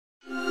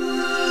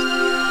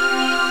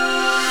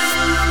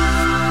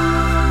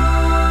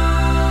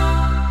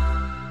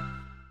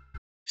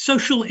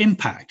Social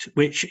impact,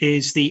 which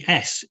is the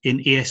S in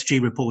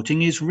ESG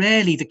reporting, is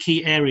rarely the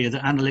key area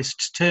that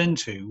analysts turn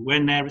to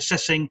when they're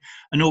assessing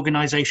an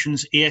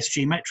organisation's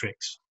ESG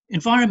metrics.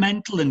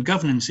 Environmental and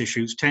governance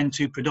issues tend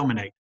to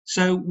predominate.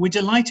 So we're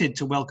delighted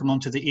to welcome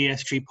onto the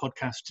ESG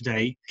podcast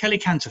today Kelly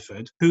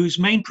Canterford, whose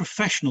main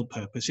professional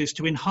purpose is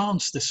to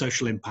enhance the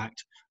social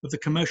impact of the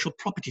commercial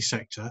property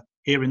sector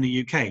here in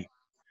the UK.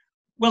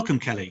 Welcome,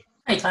 Kelly.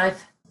 Hey,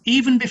 Clive.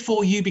 Even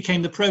before you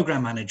became the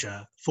programme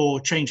manager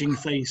for Changing the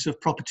Face of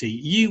Property,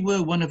 you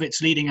were one of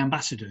its leading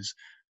ambassadors.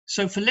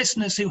 So for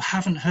listeners who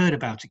haven't heard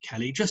about it,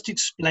 Kelly, just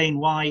explain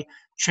why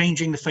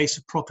Changing the Face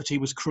of Property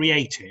was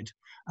created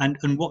and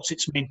what's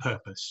its main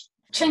purpose.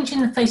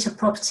 Changing the Face of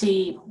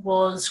Property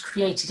was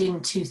created in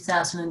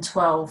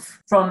 2012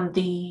 from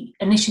the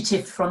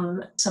initiative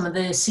from some of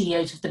the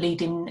CEOs of the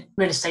leading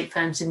real estate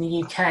firms in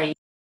the UK.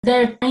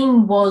 Their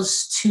aim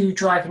was to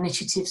drive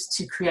initiatives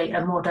to create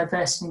a more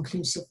diverse and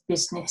inclusive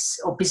business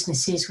or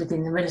businesses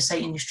within the real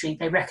estate industry.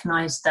 They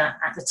recognised that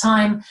at the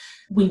time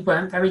we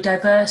weren't very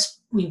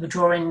diverse. We were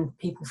drawing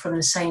people from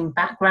the same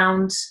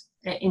backgrounds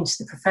into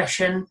the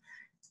profession.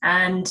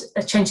 And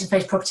a Change in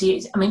Face Property,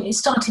 it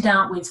started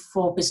out with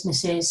 4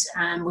 businesses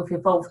and we've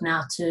evolved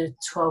now to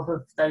 12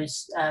 of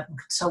those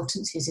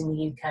consultancies in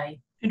the UK.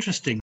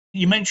 Interesting.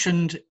 You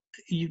mentioned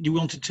you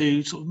wanted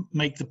to sort of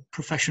make the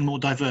profession more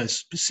diverse.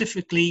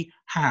 Specifically,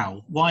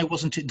 how? Why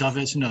wasn't it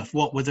diverse enough?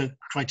 What were the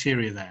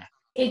criteria there?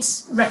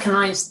 It's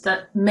recognised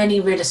that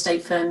many real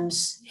estate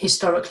firms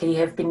historically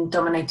have been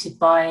dominated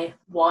by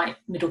white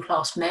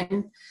middle-class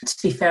men. To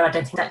be fair, I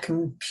don't think that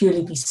can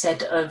purely be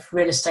said of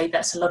real estate.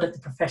 That's a lot of the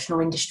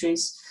professional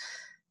industries.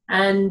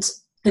 And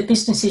the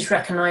businesses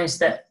recognise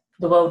that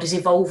the world is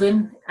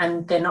evolving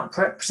and they're not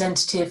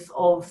representative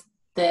of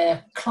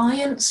their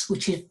clients,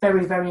 which is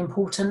very, very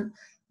important.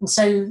 And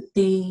so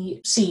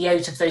the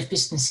CEOs of those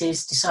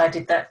businesses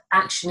decided that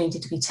action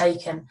needed to be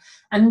taken.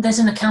 And there's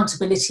an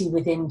accountability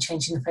within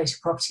Changing the Face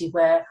of Property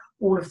where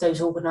all of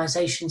those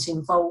organisations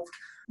involved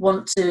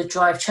want to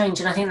drive change.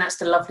 And I think that's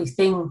the lovely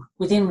thing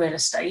within real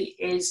estate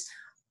is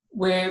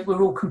we're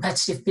all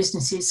competitive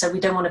businesses, so we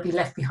don't want to be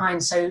left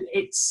behind. So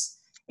it's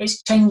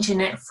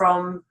changing it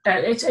from,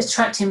 it's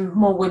attracting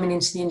more women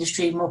into the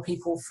industry, more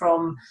people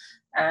from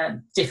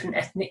different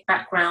ethnic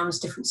backgrounds,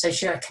 different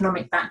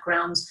socioeconomic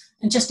backgrounds,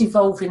 and just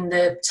evolving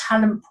the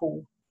talent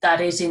pool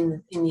that is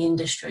in the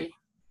industry.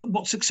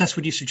 What success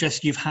would you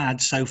suggest you've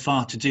had so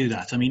far to do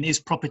that? Is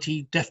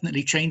property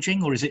definitely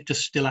changing or is it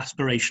just still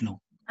aspirational?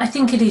 I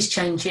think it is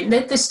changing.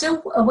 There's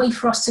still a way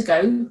for us to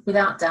go,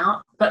 without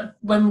doubt. But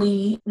when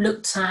we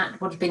looked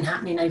at what had been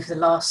happening over the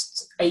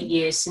last 8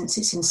 years since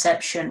its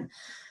inception,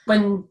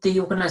 when the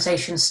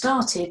organisation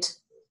started,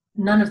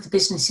 none of the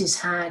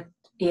businesses had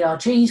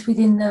ERGs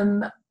within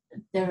them.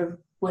 There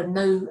were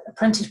no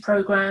apprentice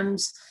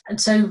programs.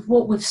 And so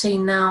what we've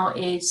seen now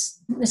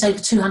is there's over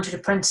 200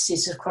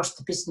 apprentices across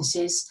the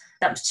businesses.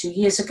 That was 2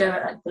 years ago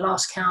at the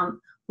last count.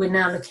 We're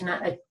now looking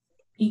at an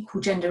equal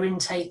gender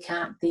intake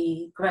at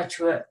the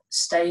graduate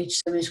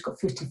stage. So we've got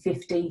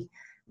 50-50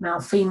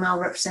 male-female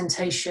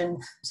representation.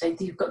 So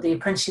you've got the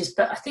apprentices.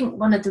 But I think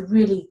one of the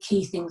really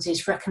key things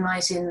is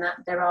recognising that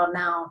there are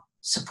now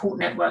support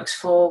networks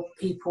for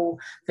people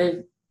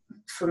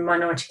from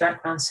minority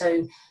backgrounds,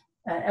 so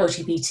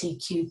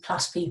LGBTQ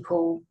plus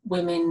people,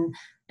 women,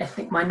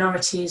 ethnic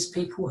minorities,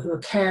 people who are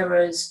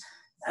carers.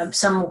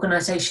 Some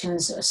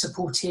organisations are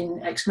supporting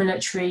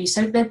ex-military.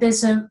 So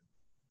there's an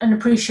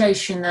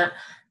appreciation that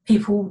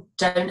people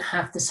don't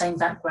have the same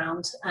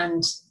background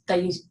and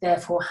they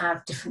therefore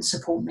have different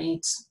support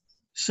needs.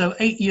 So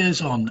 8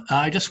 years on,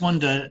 I just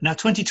wonder, now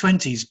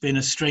 2020 has been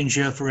a strange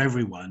year for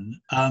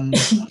everyone.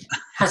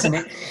 Hasn't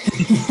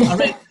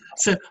it?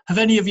 So have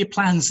any of your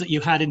plans that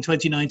you had in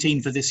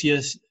 2019 for this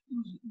year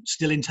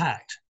still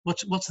intact?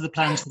 What's the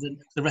plans for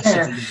the rest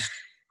of the year?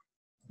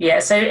 Yeah,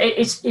 so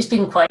it's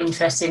been quite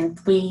interesting.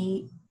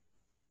 We,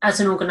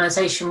 as an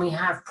organisation, we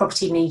have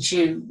Property Needs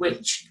You,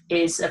 which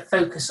is a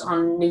focus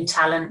on new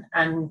talent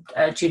and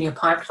junior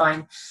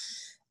pipeline.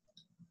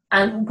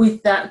 And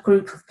with that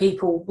group of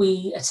people,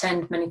 we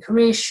attend many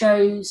career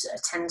shows,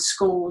 attend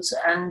schools,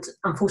 and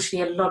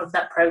unfortunately a lot of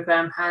that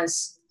programme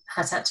has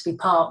had to be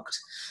parked.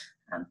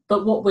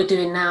 But what we're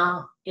doing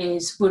now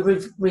is we're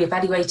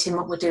reevaluating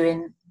what we're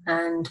doing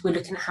and we're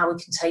looking at how we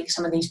can take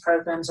some of these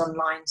programs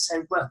online,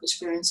 so work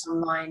experience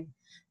online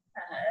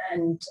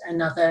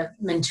and other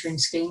mentoring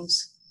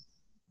schemes.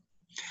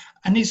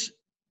 And is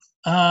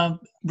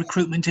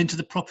recruitment into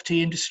the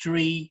property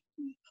industry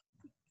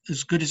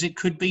as good as it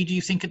could be, do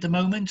you think, at the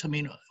moment?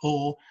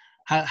 Or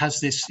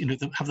has this,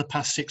 have the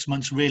past 6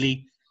 months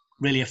really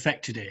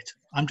affected it?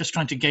 I'm just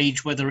trying to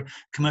gauge whether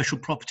commercial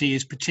property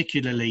is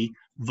particularly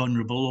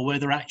vulnerable or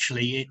whether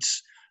actually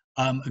it's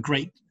a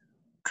great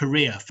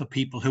career for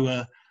people who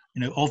are,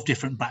 of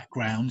different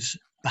backgrounds,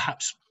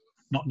 perhaps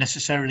not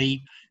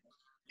necessarily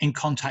in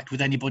contact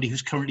with anybody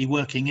who's currently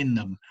working in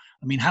them.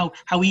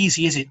 How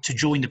easy is it to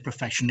join the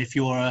profession if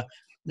you're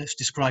let's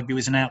describe you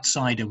as an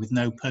outsider with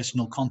no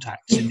personal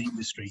contacts in the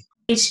industry?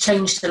 It's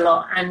changed a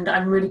lot, and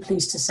I'm really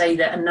pleased to say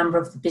that a number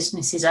of the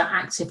businesses are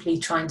actively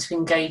trying to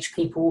engage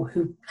people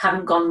who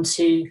haven't gone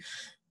to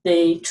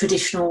the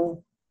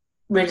traditional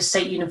real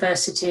estate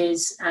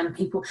universities, and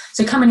people.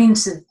 So coming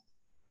into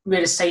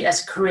real estate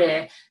as a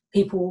career,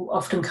 people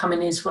often come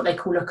in as what they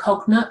call a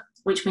cognate,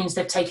 which means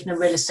they've taken a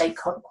real estate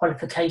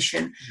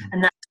qualification,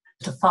 and that's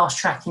to fast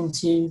track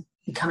into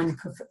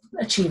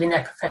achieving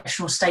their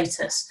professional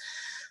status.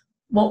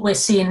 What we're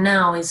seeing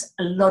now is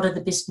a lot of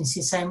the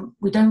businesses saying,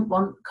 we don't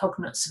want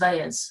cognate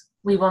surveyors.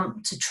 We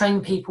want to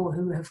train people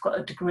who have got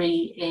a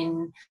degree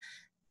in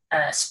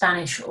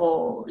Spanish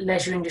or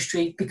leisure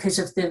industry, because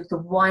of the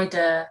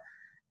wider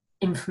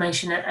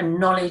information and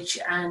knowledge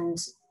and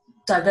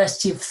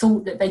diversity of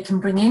thought that they can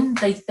bring in.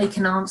 They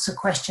can answer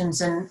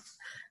questions and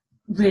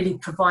really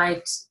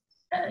provide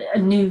a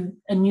new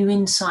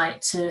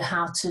insight to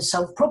how to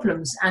solve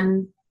problems,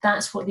 and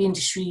that's what the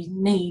industry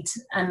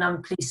needs. And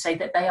I'm pleased to say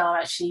that they are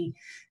actually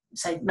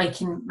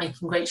making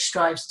great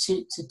strides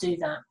to do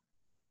that.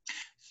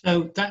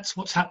 So that's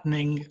what's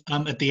happening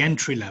at the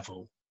entry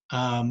level.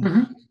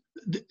 Mm-hmm.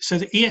 So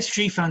the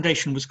ESG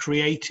Foundation was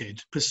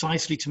created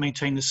precisely to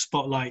maintain the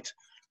spotlight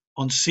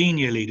on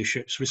senior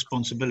leadership's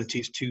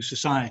responsibilities to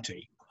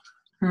society.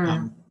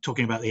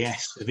 Talking about the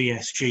S of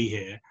ESG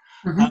here.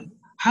 Mm-hmm.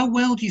 How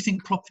well do you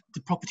think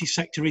the property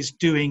sector is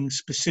doing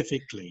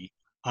specifically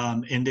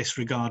in this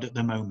regard at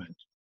the moment?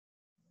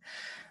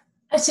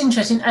 That's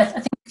interesting. I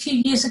think a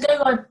few years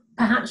ago I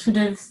perhaps would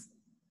have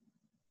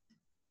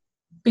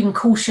been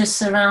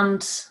cautious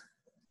around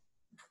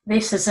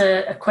this as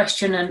a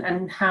question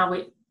and how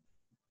it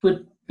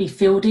would be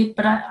fielded,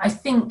 but I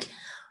think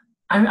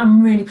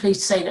I'm really pleased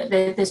to say that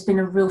there's been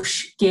a real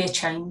gear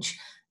change.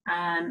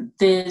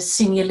 The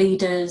senior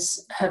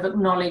leaders have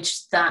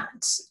acknowledged that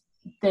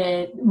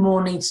there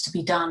more needs to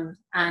be done,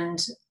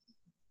 and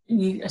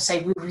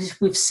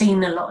we've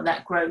seen a lot of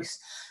that growth.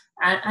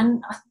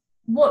 And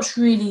what's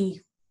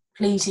really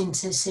pleasing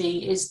to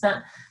see is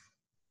that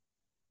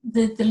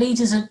the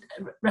leaders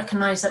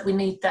recognise that we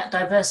need that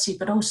diversity,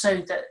 but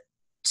also that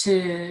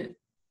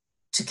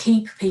to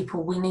keep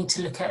people, we need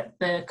to look at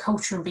the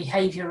culture and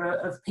behaviour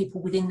of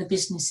people within the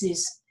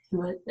businesses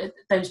who are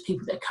those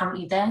people that are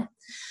currently there.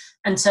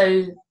 And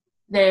so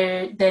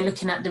they're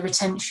looking at the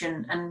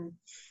retention and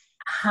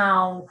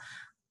how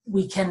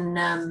we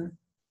can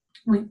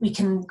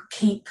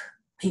keep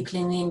people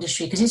in the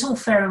industry, because it's all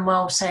fair and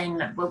well saying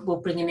that we're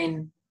bringing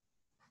in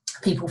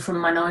people from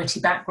minority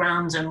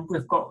backgrounds and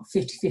we've got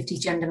 50-50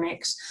 gender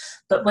mix,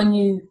 but when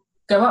you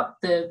go up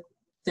the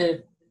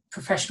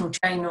professional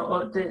chain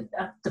or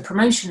the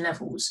promotion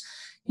levels,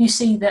 you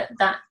see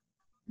that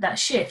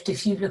shift.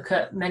 If you look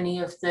at many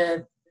of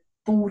the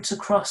boards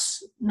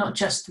across not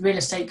just real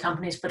estate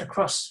companies but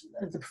across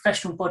the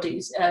professional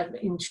bodies,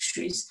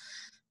 industries,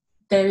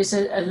 there is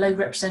a low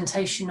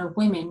representation of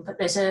women, but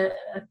there's a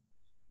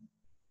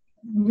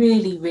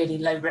really, really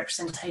low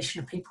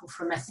representation of people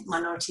from ethnic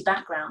minority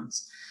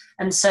backgrounds.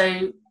 And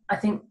so I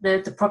think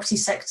the property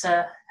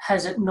sector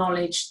has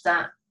acknowledged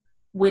that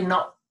we're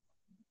not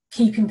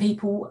keeping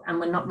people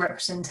and we're not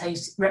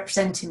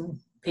representing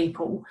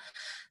people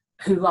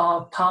who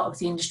are part of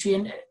the industry,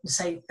 and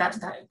say that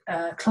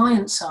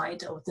client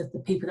side, or the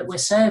people that we're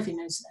serving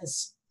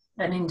as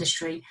an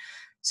industry.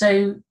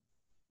 So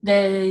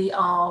they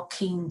are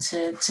keen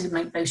to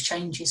make those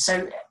changes.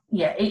 So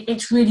yeah,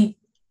 it's really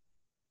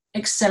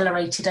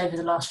accelerated over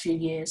the last few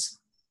years.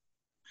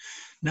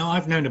 Now,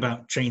 I've known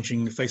about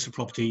changing the face of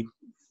property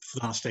for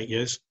the last 8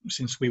 years,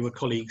 since we were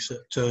colleagues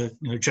at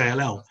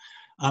JLL.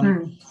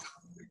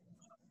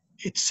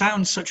 It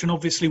sounds such an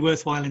obviously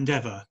worthwhile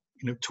endeavour,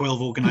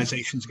 12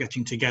 organisations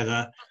getting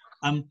together.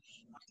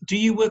 Do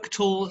you work at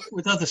all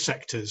with other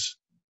sectors?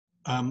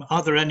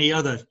 Are there any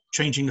other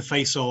changing the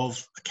face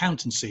of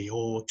accountancy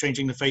or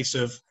changing the face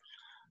of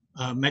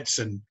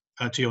medicine,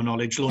 to your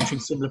knowledge, launching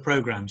similar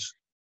programmes?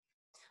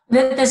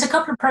 There's a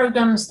couple of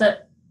programmes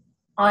that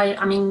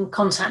I'm in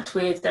contact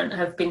with and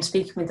have been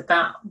speaking with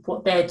about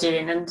what they're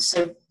doing. And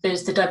so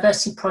there's the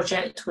Diversity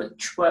Project,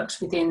 which works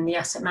within the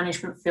asset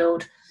management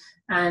field,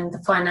 and the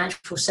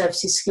Financial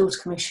Services Skills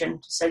Commission,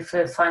 so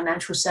for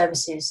financial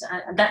services.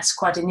 And that's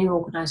quite a new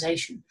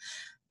organisation.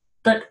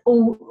 But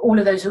all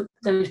of those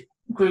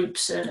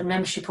groups and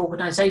membership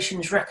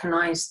organisations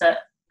recognise that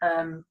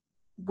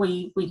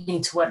we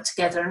need to work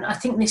together. And I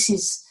think this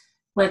is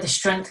where the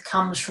strength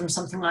comes from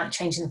something like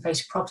Changing the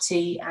Face of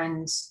Property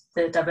and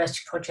the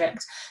Diversity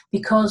Project.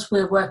 Because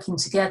we're working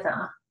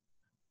together,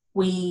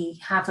 we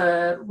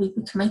can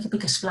make a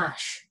bigger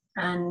splash.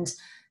 And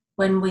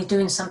when we're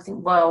doing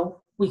something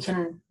well, we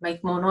can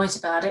make more noise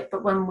about it,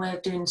 but when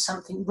we're doing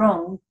something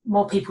wrong,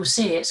 more people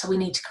see it, so we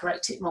need to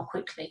correct it more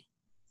quickly.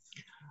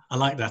 I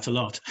like that a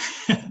lot.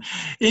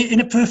 In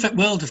a perfect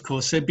world, of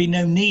course, there'd be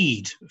no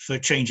need for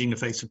Changing the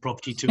Face of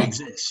Property to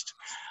exist.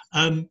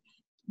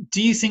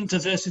 Do you think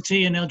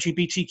diversity and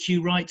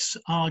LGBTQ rights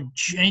are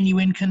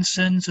genuine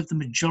concerns of the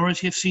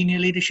majority of senior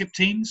leadership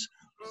teams?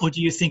 Or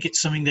do you think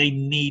it's something they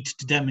need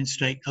to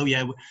demonstrate, oh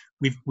yeah,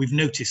 we've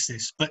noticed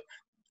this, but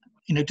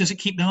does it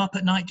keep them up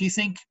at night, do you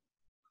think?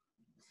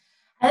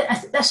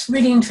 That's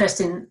really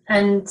interesting.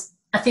 And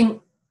I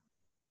think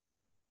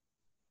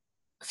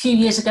a few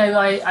years ago,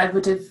 I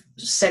would have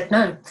said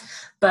no.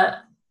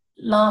 But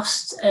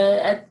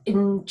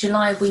in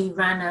July, we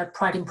ran a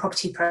Pride in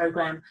Property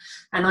program,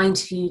 and I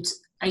interviewed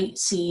 8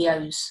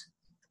 CEOs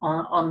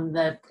on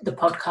the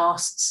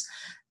podcasts,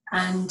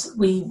 and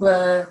we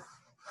were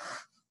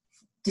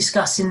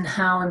discussing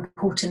how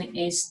important it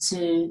is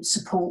to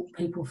support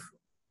people,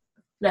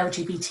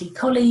 LGBT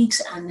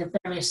colleagues, and the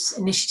various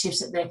initiatives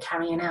that they're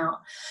carrying out.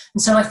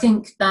 And so I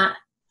think that,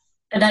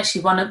 and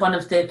actually one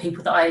of the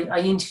people that I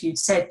interviewed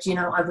said,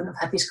 I wouldn't have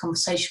had this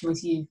conversation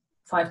with you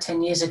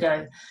 5-10 years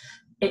ago.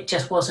 It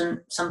just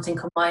wasn't something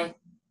on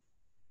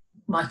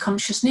my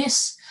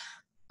consciousness.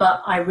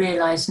 But I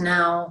realise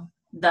now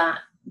that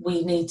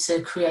we need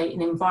to create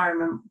an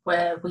environment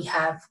where we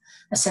have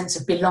a sense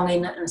of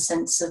belonging and a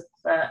sense of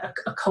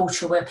a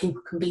culture where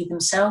people can be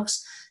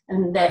themselves.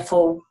 And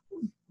therefore,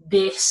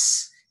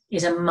 this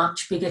is a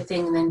much bigger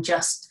thing than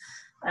just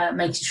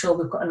making sure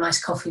we've got a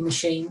nice coffee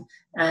machine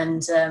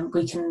and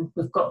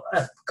we've got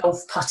a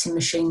golf putting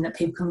machine that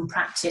people can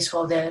practice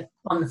while they're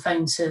on the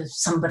phone to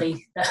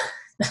somebody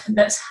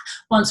that's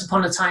once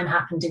upon a time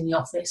happened in the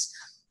office.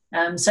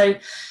 So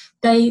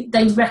they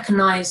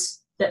recognise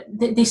that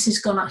this has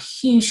gone up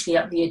hugely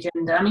up the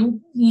agenda. I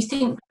mean, you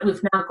think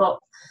we've now got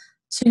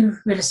 2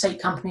 real estate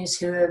companies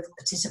who have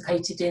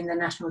participated in the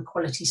National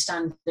Equality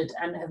Standard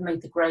and have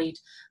made the grade.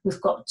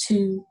 We've got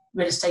 2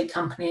 real estate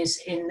companies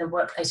in the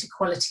Workplace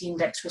Equality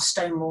Index with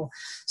Stonewall.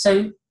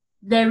 So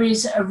there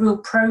is a real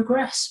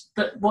progress,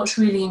 but what's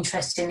really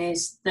interesting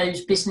is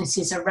those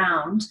businesses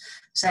around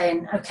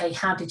saying, okay,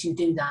 how did you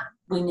do that?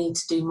 We need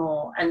to do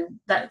more. And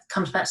that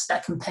comes back to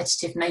that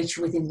competitive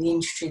nature within the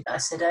industry that I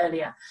said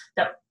earlier,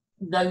 that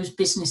those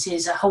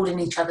businesses are holding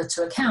each other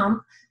to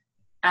account,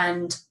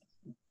 and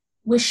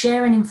we're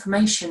sharing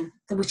information,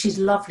 which is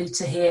lovely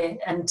to hear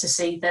and to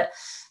see. That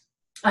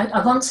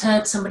I once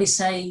heard somebody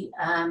say,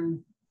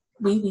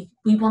 we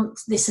want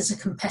this as a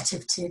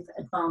competitive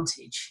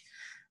advantage.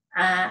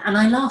 And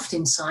I laughed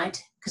inside,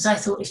 because I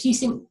thought, if you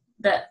think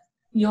that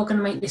you're going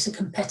to make this a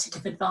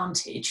competitive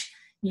advantage,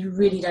 you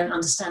really don't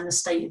understand the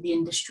state of the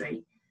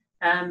industry.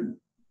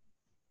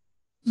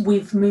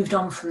 We've moved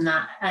on from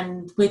that,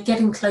 and we're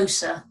getting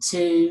closer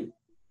to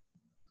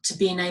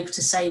being able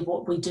to say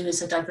what we do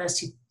as a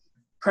diversity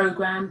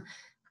program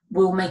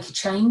will make a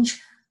change.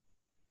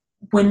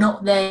 We're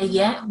not there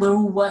yet. We're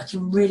all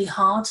working really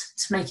hard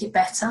to make it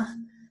better,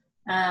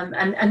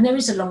 and there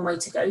is a long way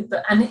to go.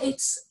 But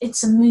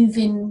it's a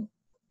moving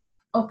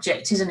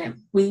object, isn't it?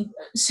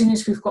 As soon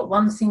as we've got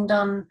one thing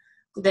done,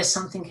 there's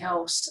something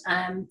else.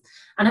 And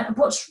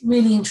what's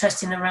really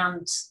interesting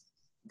around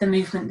the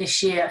movement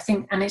this year, I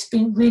think, and it's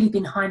really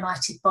been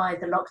highlighted by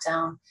the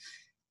lockdown,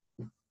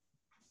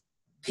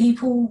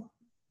 people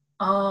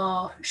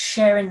are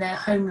sharing their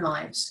home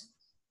lives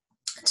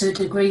to a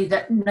degree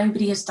that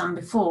nobody has done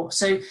before.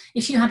 So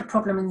if you had a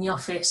problem in the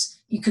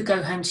office, you could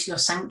go home to your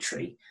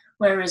sanctuary,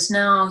 whereas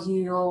now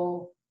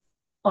you're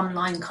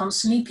online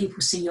constantly.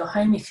 People see your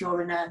home. If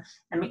you're in a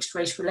mixed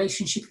race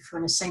relationship, if you're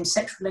in a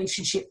same-sex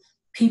relationship,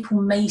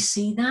 people may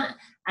see that,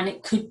 and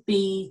it could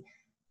be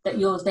that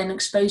you're then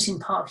exposing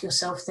part of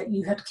yourself that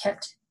you had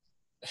kept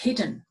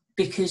hidden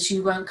because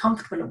you weren't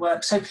comfortable at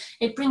work. So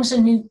it brings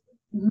a new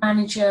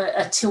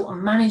a tilt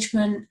on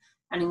management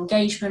and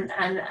engagement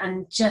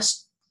and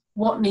just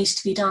what needs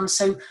to be done.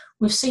 So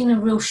we've seen a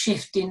real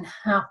shift in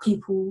how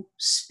people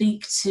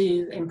speak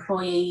to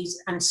employees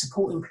and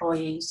support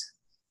employees.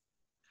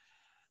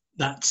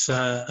 That's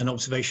an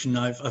observation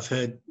I've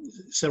heard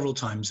several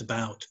times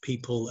about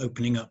people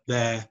opening up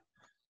their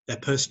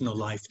personal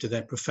life to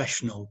their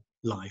professional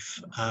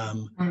life,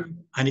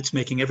 and it's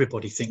making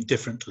everybody think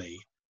differently.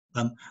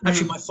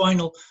 Actually,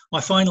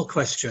 my final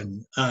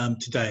question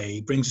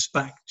today brings us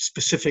back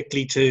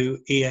specifically to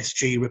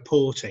ESG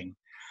reporting,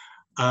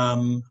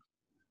 and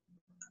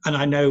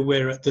I know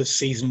we're at the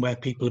season where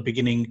people are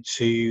beginning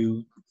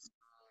to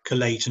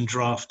collate and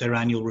draft their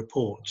annual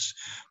reports.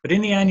 But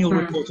in the annual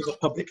report of a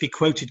publicly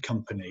quoted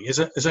company,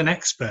 as an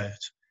expert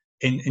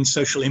in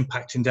social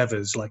impact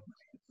endeavours, like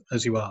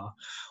as you are,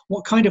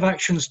 what kind of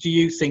actions do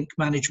you think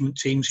management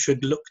teams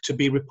should look to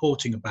be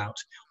reporting about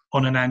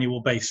on an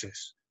annual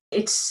basis?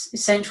 It's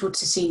essential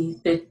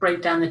to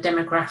break down the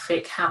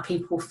demographic, how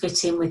people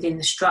fit in within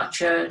the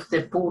structure,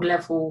 the board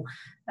level,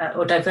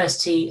 or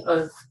diversity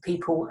of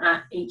people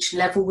at each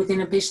level within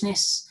a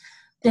business.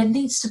 There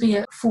needs to be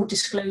a full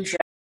disclosure.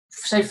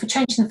 So for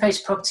Changing the Face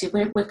of Property,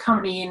 we're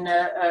currently in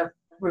a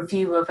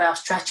review of our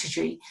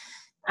strategy,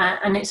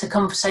 and it's a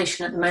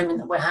conversation at the moment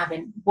that we're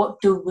having.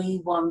 What do we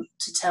want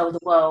to tell the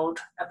world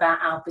about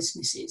our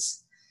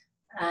businesses?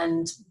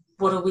 And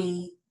what are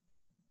we...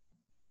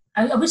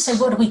 I would say,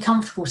 what are we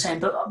comfortable saying?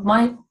 But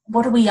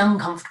what are we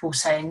uncomfortable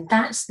saying?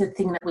 That's the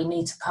thing that we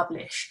need to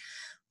publish.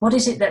 What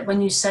is it that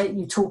when you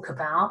talk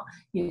about,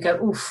 you go,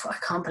 oof, I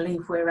can't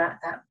believe we're at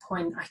that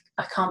point.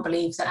 I can't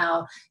believe that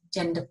our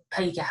gender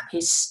pay gap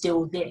is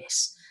still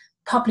this.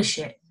 Publish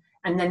it.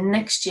 And then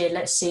next year,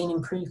 let's see an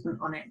improvement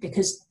on it,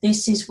 because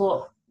this is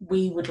what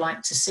we would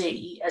like to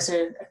see as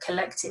a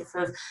collective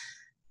of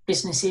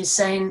businesses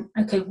saying,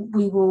 okay,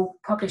 we will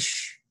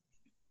publish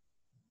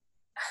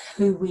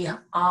who we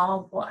are,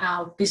 what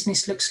our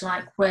business looks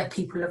like, where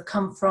people have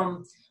come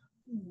from,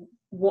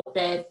 what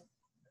their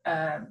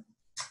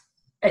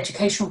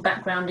educational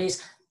background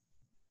is,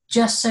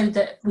 just so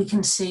that we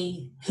can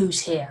see who's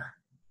here.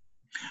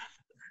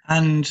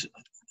 And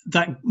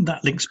that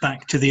links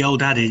back to the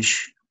old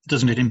adage,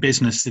 doesn't it, in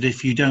business, that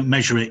if you don't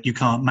measure it, you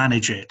can't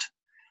manage it.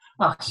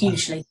 Oh,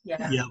 hugely,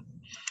 yeah.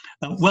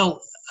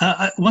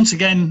 Once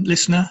again,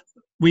 listener,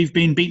 we've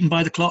been beaten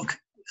by the clock,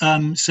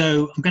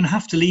 so I'm going to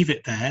have to leave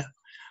it there.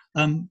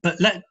 But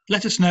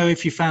let us know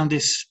if you found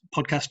this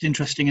podcast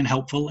interesting and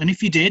helpful. And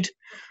if you did,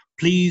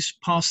 please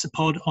pass the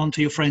pod on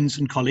to your friends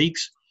and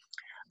colleagues.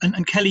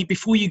 And Kelly,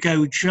 before you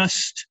go,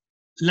 just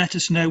let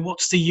us know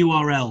what's the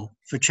URL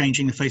for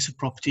Changing the Face of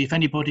Property. If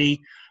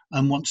anybody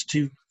wants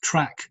to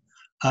track,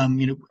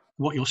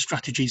 what your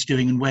strategy is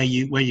doing and where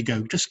you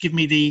go, just give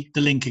me the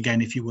link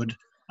again, if you would,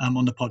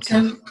 on the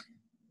podcast. So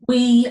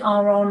we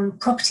are on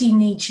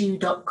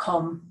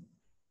propertyneedsyou.com.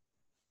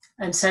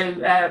 And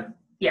so,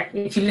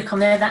 if you look on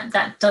there,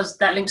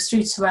 that links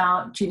through to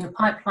our junior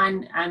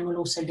pipeline, and will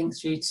also link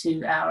through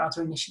to our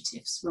other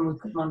initiatives when we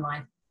put them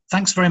online.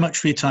 Thanks very much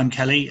for your time,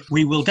 Kelly.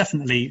 We will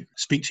definitely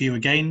speak to you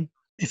again.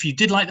 If you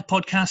did like the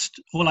podcast,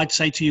 all I'd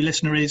say to you,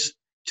 listener, is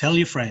tell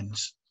your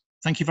friends.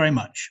 Thank you very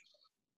much.